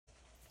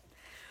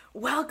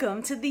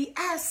Welcome to the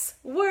S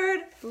Word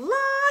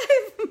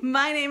Live.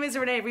 My name is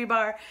Renee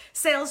Rebar,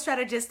 sales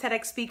strategist,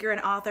 TEDx speaker, and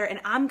author,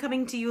 and I'm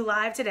coming to you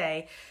live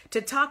today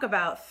to talk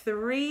about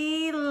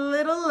 3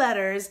 little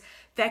letters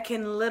that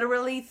can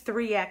literally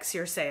 3x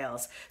your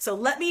sales. So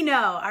let me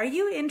know, are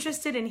you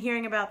interested in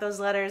hearing about those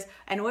letters,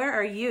 and where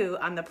are you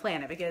on the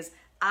planet? Because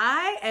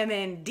I am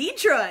in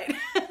Detroit.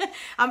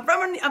 I'm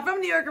from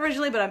New York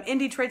originally, but I'm in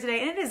Detroit today,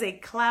 and it is a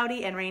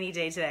cloudy and rainy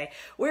day today.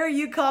 Where are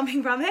you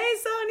coming from? Hey,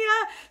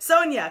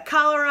 Sonia,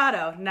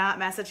 Colorado, not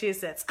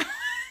Massachusetts.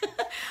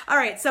 All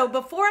right, so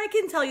before I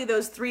can tell you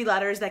those 3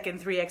 letters that can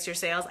 3x your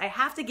sales, I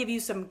have to give you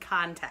some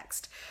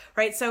context,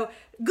 right? So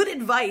good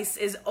advice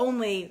is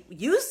only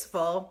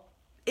useful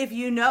if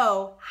you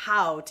know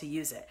how to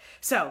use it.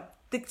 So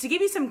to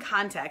give you some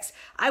context,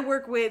 I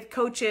work with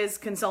coaches,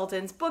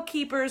 consultants,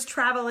 bookkeepers,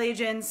 travel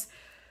agents,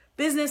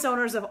 business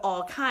owners of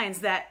all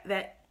kinds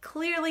that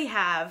clearly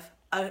have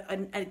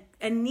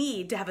a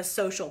need to have a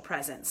social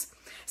presence.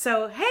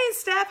 So, hey,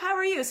 Steph, how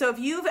are you? So if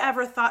you've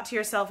ever thought to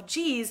yourself,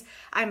 geez,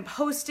 I'm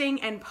posting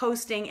and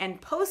posting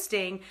and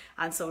posting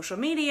on social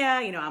media,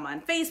 I'm on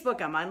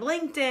Facebook, I'm on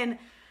LinkedIn,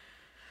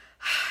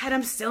 and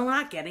I'm still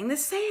not getting the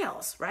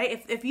sales,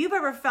 right? If you've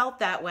ever felt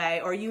that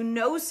way, or you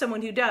know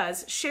someone who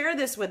does, share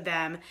this with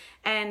them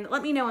and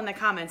let me know in the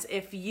comments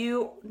if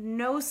you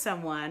know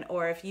someone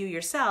or if you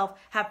yourself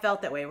have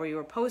felt that way, where you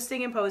were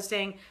posting and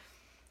posting,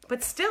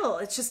 but still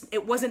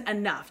it wasn't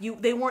enough.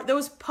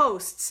 Those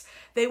posts,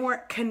 they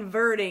weren't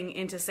converting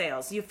into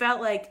sales. You felt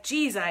like,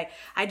 geez, I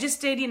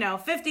just did,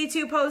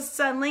 52 posts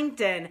on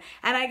LinkedIn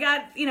and I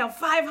got,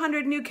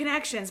 500 new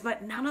connections,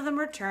 but none of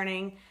them are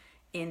turning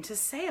into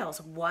sales.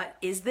 What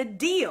is the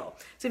deal?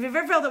 So if you've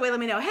ever felt that way, let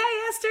me know. Hey,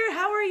 Esther,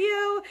 how are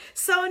you?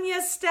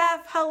 Sonia,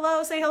 Steph,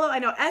 hello, say hello. I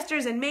know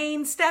Esther's in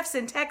Maine, Steph's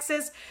in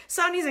Texas,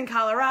 Sonia's in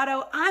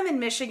Colorado, I'm in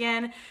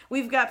Michigan.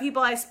 We've got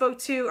people I spoke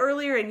to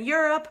earlier in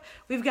Europe.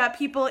 We've got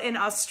people in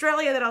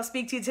Australia that I'll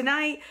speak to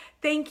tonight.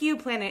 Thank you,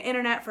 Planet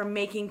Internet, for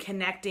making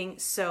connecting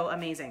so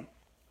amazing.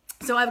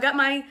 So I've got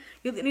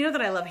you know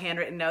that I love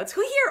handwritten notes. Who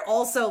here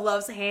also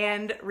loves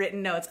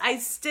handwritten notes?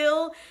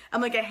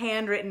 I'm like a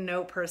handwritten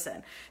note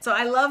person. So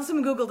I love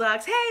some Google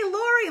Docs.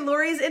 Hey,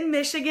 Lori's in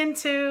Michigan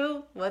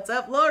too. What's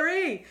up,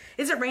 Lori?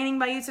 Is it raining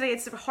by you today?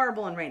 It's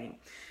horrible and raining.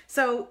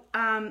 So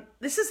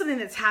this is something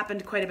that's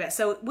happened quite a bit.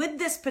 So with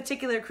this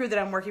particular crew that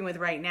I'm working with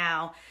right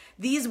now,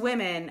 these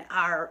women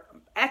are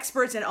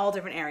experts in all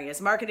different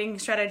areas: marketing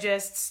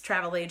strategists,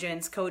 travel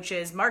agents,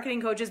 coaches,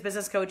 marketing coaches,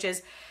 business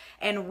coaches.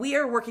 And we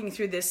are working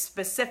through this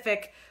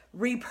specific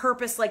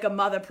Repurpose Like a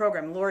Mother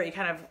program. Lori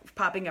kind of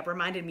popping up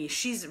reminded me,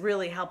 she's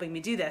really helping me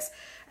do this.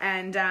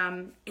 And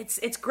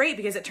it's great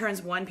because it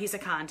turns one piece of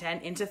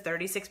content into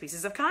 36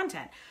 pieces of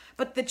content.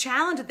 But the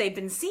challenge that they've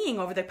been seeing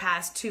over the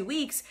past 2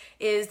 weeks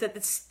is that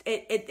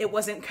it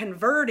wasn't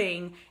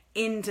converting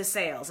into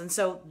sales. And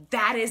so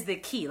that is the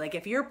key. Like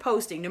if you're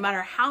posting, no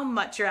matter how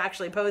much you're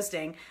actually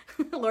posting,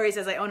 Lori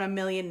says, I own 1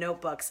 million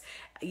notebooks.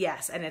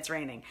 Yes, and it's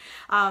raining.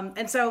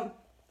 And so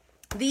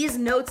these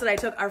notes that I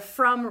took are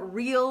from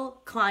real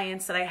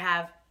clients that I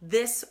have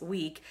this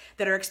week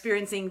that are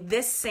experiencing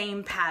this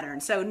same pattern.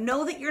 So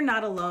know that you're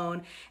not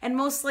alone, and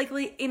most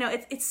likely,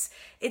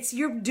 it's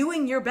you're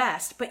doing your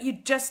best, but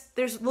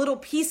there's little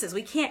pieces.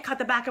 We can't cut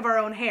the back of our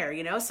own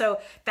hair, So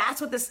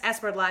that's what this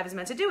S Word Live is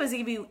meant to do, is to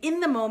give you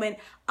in the moment,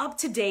 up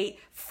to date,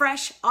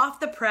 fresh off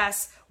the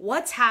press,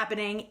 what's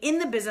happening in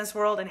the business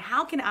world and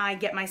how can I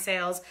get my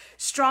sales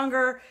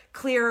stronger,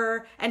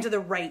 clearer, and to the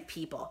right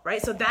people,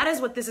 right? So that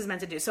is what this is meant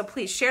to do. So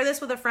please share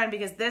this with a friend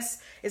because this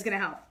is going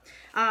to help.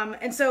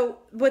 And so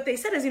what they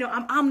said is,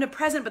 I'm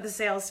omnipresent, but the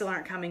sales still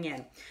aren't coming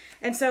in.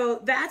 And so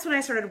that's when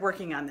I started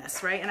working on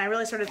this, right? And I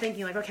really started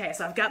thinking like, okay,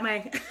 so I've got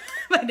my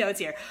notes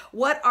here.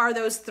 What are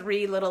those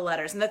 3 little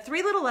letters? And the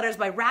 3 little letters,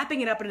 by wrapping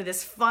it up into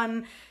this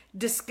fun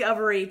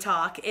discovery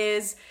talk,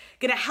 is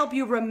going to help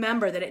you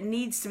remember that it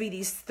needs to be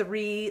these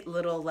 3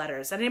 little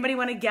letters. And anybody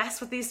want to guess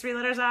what these 3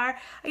 letters are?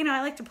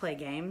 I like to play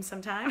games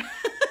sometime.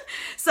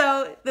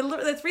 So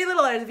the 3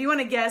 little letters, if you want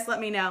to guess, let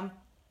me know.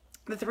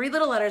 The 3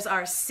 little letters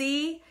are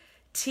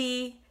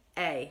CTA.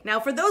 Now,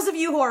 for those of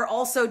you who are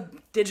also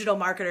digital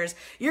marketers,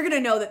 you're going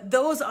to know that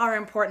those are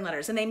important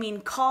letters, and they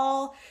mean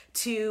call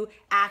to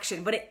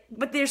action.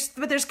 But there's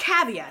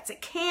caveats.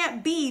 It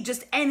can't be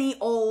just any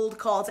old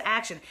call to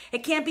action.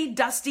 It can't be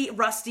dusty,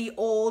 rusty,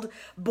 old,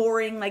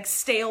 boring, like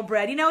stale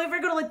bread. If you ever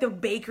go to like the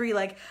bakery,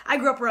 like I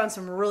grew up around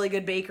some really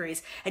good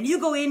bakeries, and you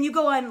go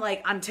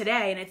on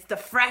today, and it's the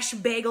fresh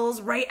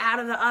bagels right out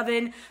of the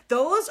oven.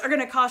 Those are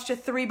going to cost you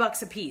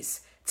 $3 a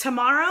piece.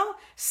 Tomorrow,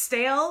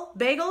 stale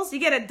bagels, you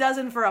get a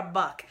dozen for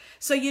 $1.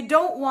 So you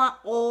don't want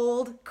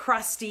old,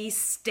 crusty,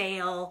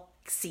 stale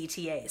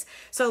CTAs.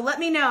 So let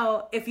me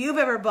know if you've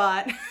ever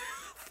bought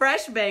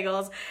fresh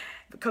bagels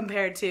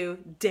compared to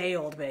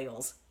day-old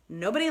bagels.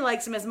 Nobody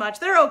likes them as much.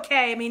 They're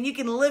okay. You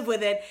can live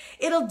with it.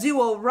 It'll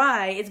do all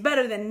right. It's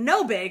better than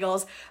no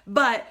bagels,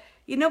 but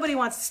nobody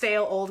wants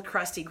stale, old,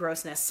 crusty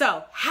grossness.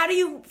 So how do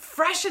you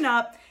freshen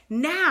up,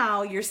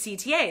 Now your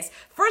CTAs.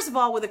 First of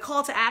all, with a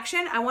call to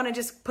action, I want to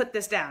just put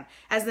this down.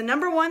 As the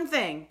number one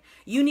thing,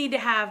 you need to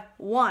have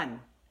one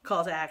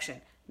call to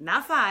action,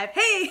 not 5.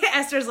 Hey,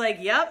 Esther's like,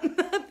 yep.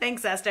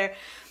 Thanks, Esther.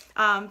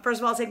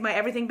 First of all, I'll take my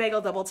everything bagel,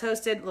 double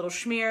toasted, little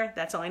schmear.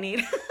 That's all I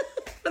need.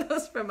 For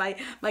those from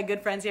my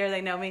good friends here,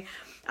 they know me.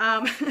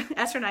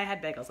 Esther and I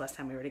had bagels last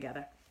time we were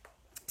together.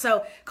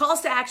 So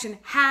calls to action,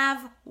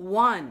 have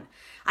one.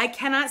 I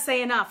cannot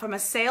say enough. From a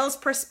sales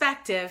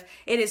perspective,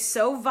 it is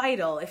so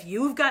vital. If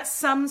you've got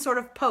some sort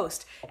of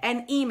post,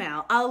 an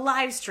email, a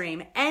live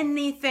stream,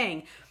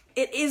 anything,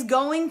 it is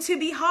going to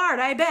be hard,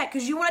 I bet,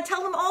 because you want to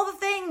tell them all the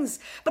things.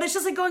 But it's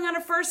just like going on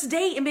a first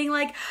date and being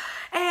like,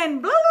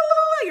 and blah, blah,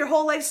 blah, your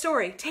whole life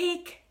story.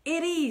 Take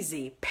it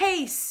easy.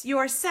 Pace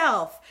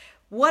yourself.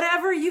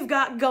 Whatever you've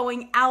got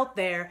going out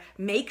there,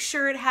 make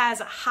sure it has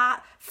a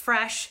hot,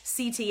 fresh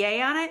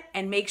CTA on it,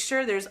 and make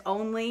sure there's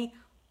only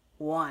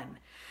one.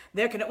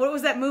 What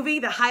was that movie?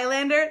 The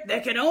Highlander? There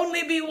can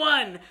only be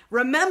one.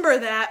 Remember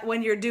that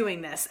when you're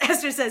doing this.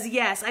 Esther says,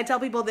 yes, I tell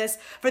people this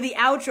for the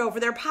outro for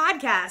their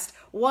podcast.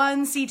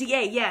 One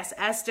CTA. Yes,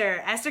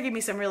 Esther. Esther gave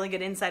me some really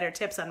good insider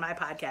tips on my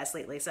podcast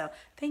lately. So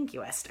thank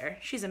you, Esther.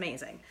 She's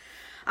amazing.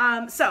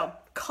 So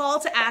call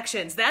to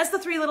actions. That's the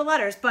 3 little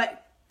letters,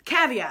 but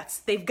caveats.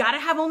 They've got to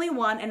have only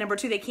one. And number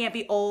 2, they can't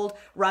be old,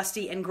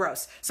 rusty, and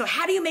gross. So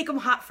how do you make them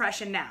hot,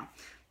 fresh, and now?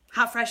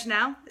 Hot, fresh,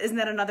 now? Isn't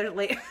that another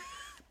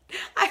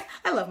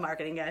I love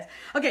marketing, guys.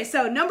 Okay,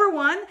 so number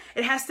 1,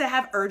 it has to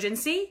have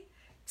urgency,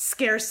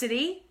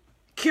 scarcity,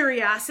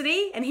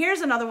 curiosity. And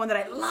here's another one that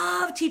I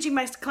love teaching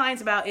my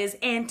clients about is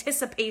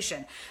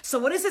anticipation. So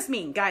what does this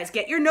mean? Guys,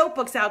 get your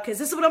notebooks out because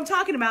this is what I'm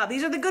talking about.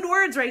 These are the good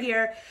words right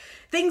here.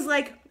 Things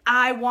like,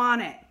 I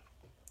want it,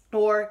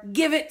 or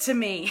give it to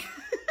me.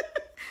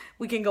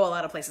 We can go a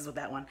lot of places with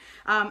that one.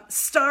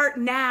 Start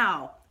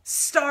now,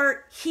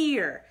 start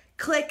here,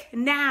 click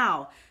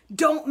now,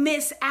 don't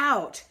miss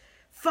out.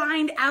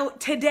 Find out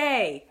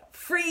today,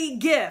 free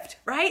gift,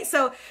 right?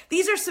 So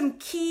these are some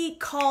key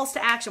calls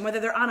to action, whether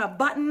they're on a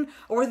button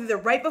or whether they're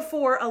right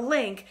before a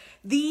link.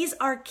 These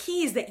are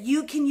keys that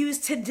you can use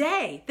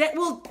today that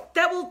will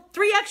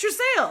 3x your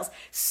sales.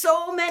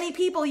 So many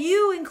people,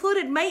 you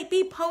included, might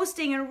be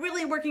posting and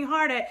really working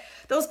hard at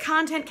those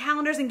content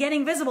calendars and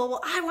getting visible.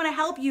 Well, I want to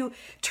help you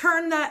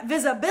turn that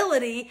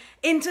visibility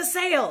into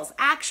sales,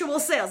 actual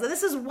sales. Now,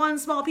 this is one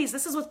small piece.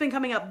 This is what's been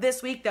coming up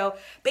this week, though,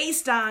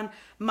 based on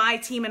my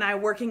team and I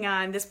working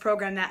on this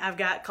program that I've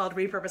got called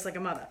Repurpose Like a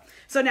Mother.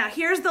 So now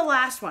here's the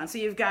last one. So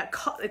you've got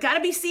to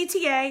be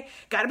CTA,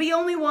 got to be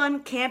only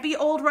one, can't be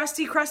old,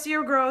 rusty, crusty,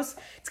 or gross.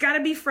 It's got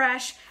to be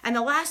fresh. And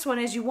the last one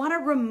is you want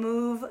to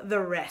remove the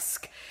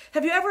risk.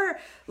 Have you ever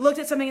looked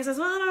at something and says,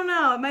 well, I don't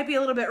know, it might be a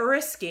little bit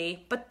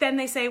risky, but then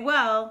they say,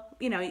 well,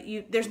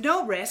 there's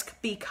no risk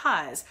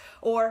because,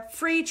 or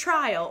free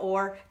trial,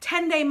 or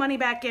 10-day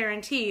money-back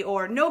guarantee,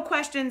 or no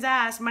questions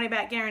asked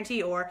money-back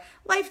guarantee, or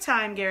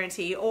lifetime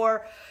guarantee,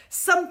 or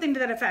something to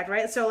that effect,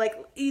 right? So like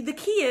the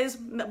key is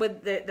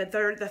with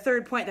the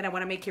third point that I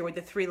want to make here with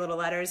the 3 little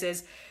letters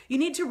is you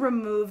need to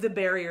remove the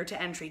barrier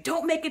to entry.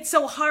 Don't make it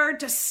so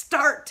hard to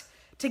start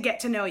to get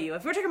to know you.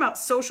 If we're talking about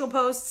social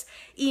posts,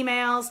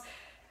 emails,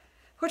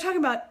 we're talking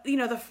about,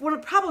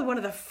 probably one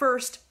of the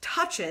first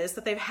touches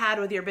that they've had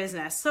with your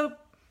business. So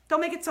don't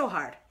make it so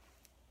hard.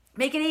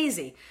 Make it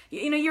easy.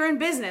 You're in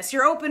business.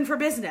 You're open for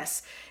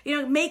business.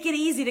 Make it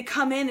easy to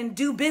come in and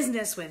do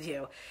business with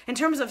you. In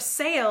terms of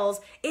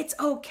sales, it's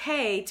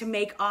okay to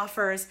make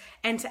offers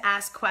and to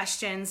ask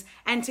questions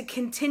and to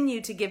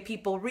continue to give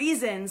people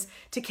reasons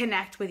to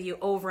connect with you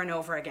over and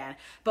over again.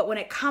 But when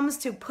it comes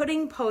to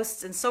putting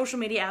posts and social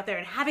media out there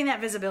and having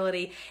that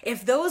visibility,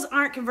 if those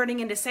aren't converting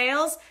into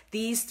sales,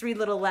 these 3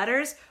 little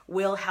letters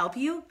will help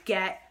you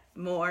get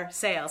more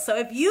sales. So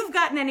if you've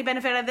gotten any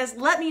benefit out of this,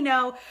 let me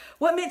know.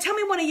 Tell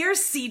me one of your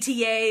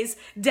CTAs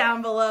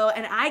down below,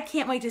 and I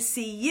can't wait to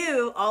see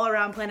you all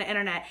around Planet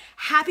Internet.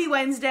 Happy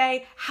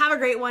Wednesday. Have a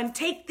great one.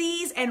 Take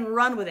these and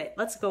run with it.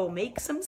 Let's go make some